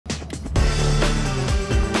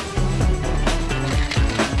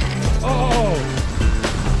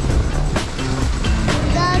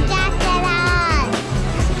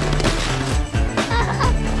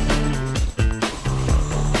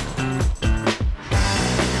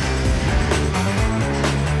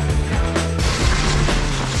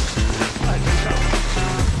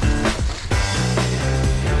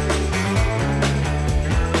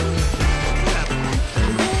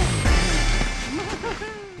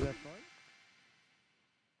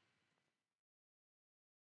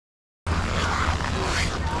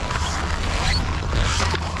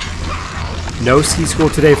No ski school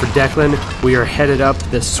today for Declan. We are headed up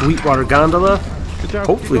the Sweetwater Gondola.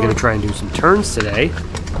 Hopefully going to try and do some turns today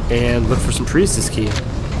and look for some trees to ski in.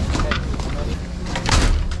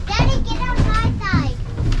 Daddy, get on my side.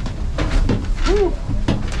 Woo.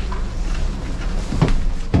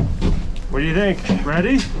 What do you think?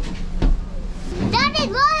 Ready? Daddy,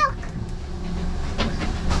 look!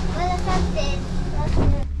 Well, the sun says.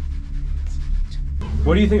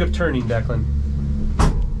 What do you think of turning, Declan?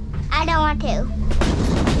 I don't want to.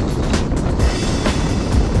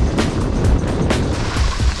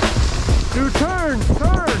 Do turn!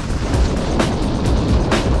 Turn!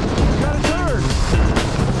 You gotta turn!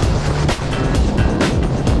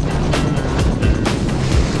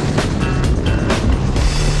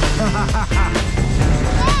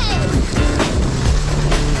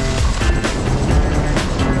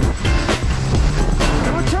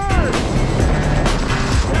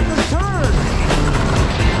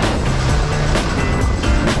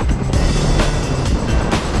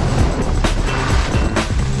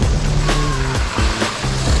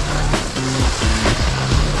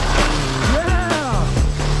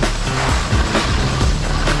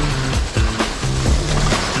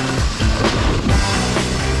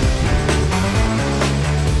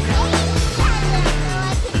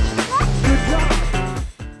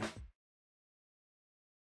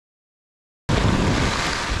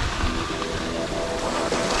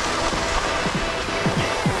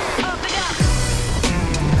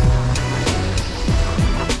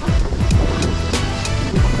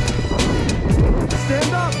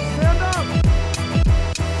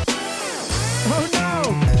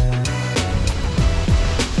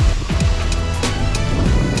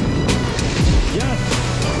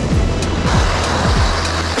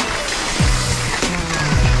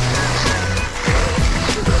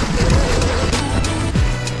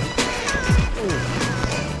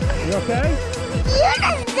 Okay? You're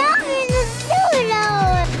not stopping the snow.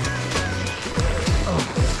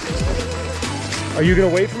 Are you gonna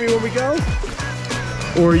wait for me when we go?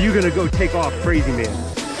 Or are you gonna go take off, crazy man?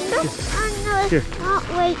 No, I'm Here. not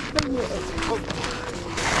wait for you.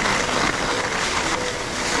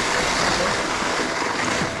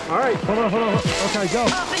 All right, hold on. Okay, go.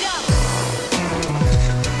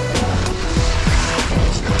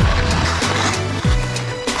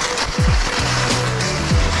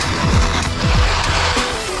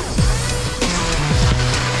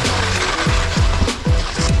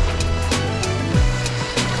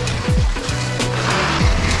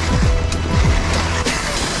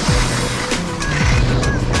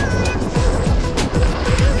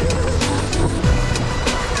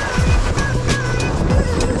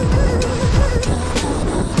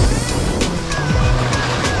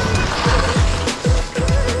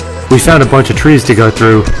 We found a bunch of trees to go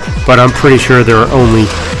through, but I'm pretty sure there are only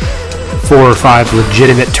 4 or 5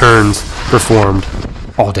 legitimate turns performed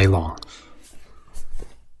all day long.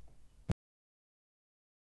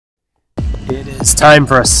 It is time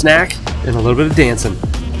for a snack and a little bit of dancing.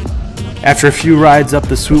 After a few rides up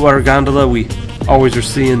the Sweetwater Gondola, we always are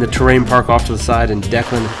seeing the terrain park off to the side, and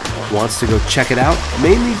Declan wants to go check it out,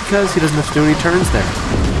 mainly because he doesn't have to do any turns there.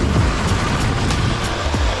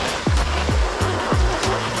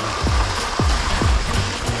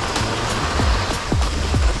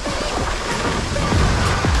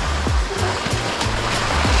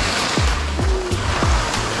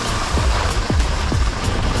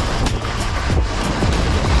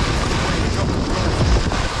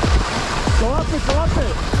 Go up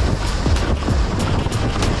it.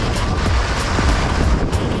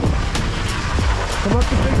 Come up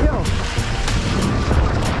the big hill.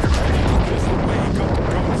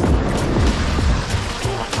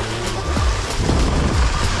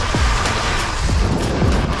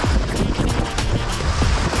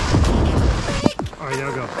 All right,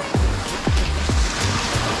 now go.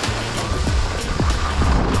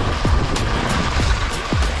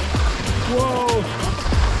 Whoa.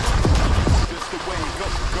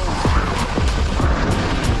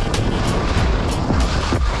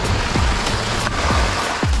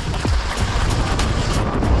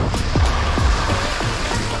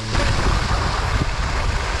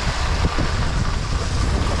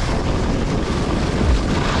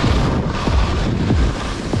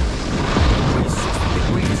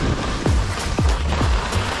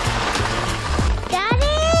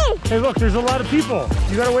 Hey, look, there's a lot of people.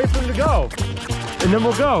 You gotta wait for them to go. And then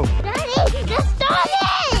we'll go. Daddy, just stop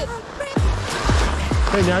it!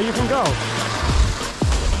 Okay, now you can go.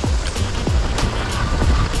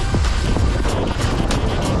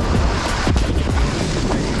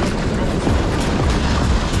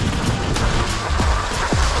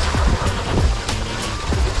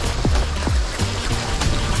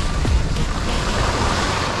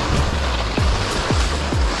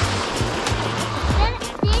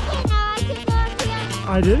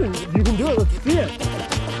 I didn't. You can do it. Let's see it.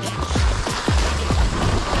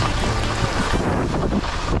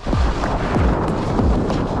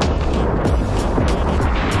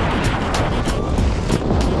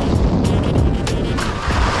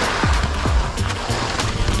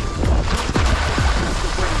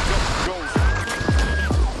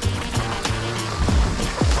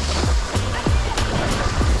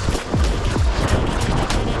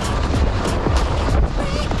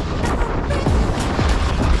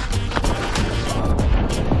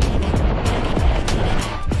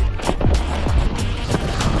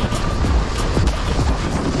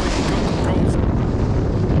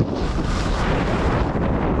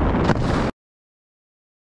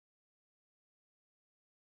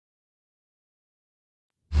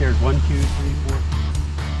 Here's 1, 2, 3, 4,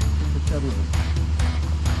 6, 7 of them.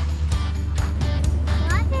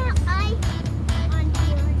 Why can't I on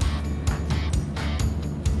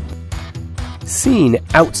here? Seeing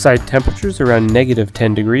outside temperatures around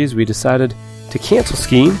 -10 degrees, we decided to cancel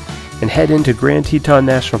skiing and head into Grand Teton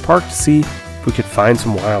National Park to see if we could find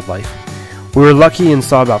some wildlife. We were lucky and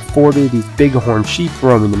saw about 40 of these bighorn sheep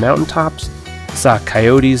roaming the mountaintops, saw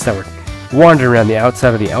coyotes that were wandering around the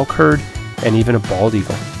outside of the elk herd, and even a bald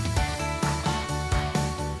eagle.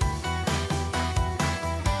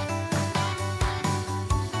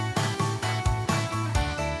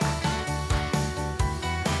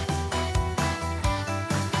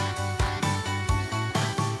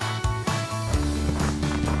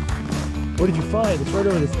 What did you find? It's right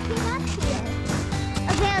over this.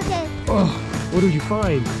 Okay. Oh, what did you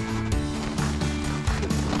find?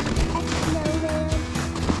 A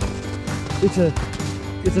snowman.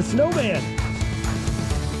 It's a snowman.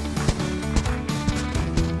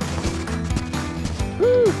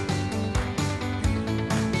 Woo!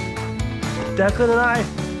 Declan and I,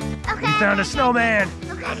 Okay. we found a snowman.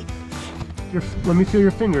 Okay. Let me feel your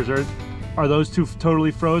fingers. Are those two totally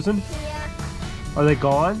frozen? Yeah. Are they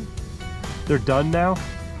gone? They're done now?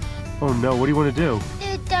 Oh no, what do you want to do?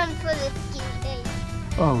 They're done for the ski day.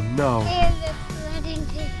 Oh no. And the sledding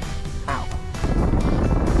day. Ow.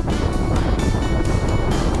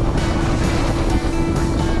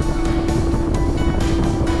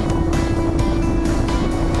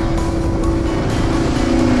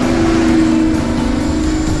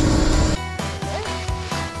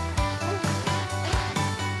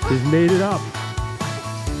 He's made it up.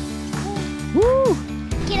 Woo!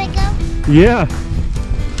 Can I go? Yeah.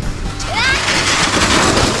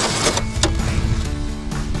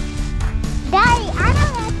 Daddy, I know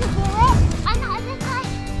how to do it. I'm not this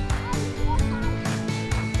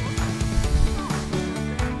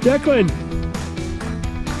Declan!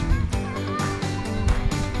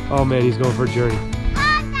 Oh man, he's going for a journey.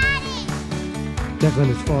 Oh, Daddy! Declan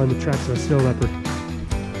is following the tracks of a snow leopard.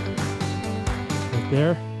 Right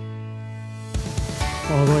there.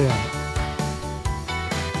 All the way out.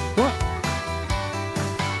 What?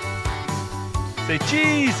 Say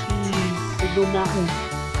cheese! Signal Mountain.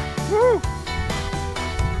 Woo!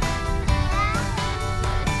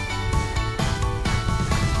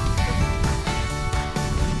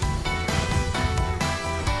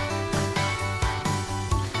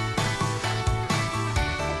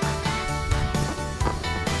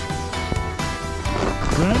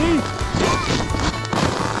 Ready?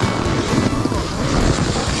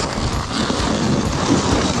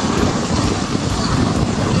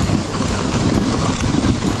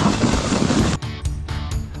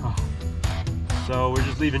 So we're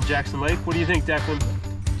just leaving Jackson Lake. What do you think, Declan?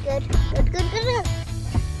 Good.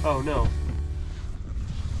 Oh no.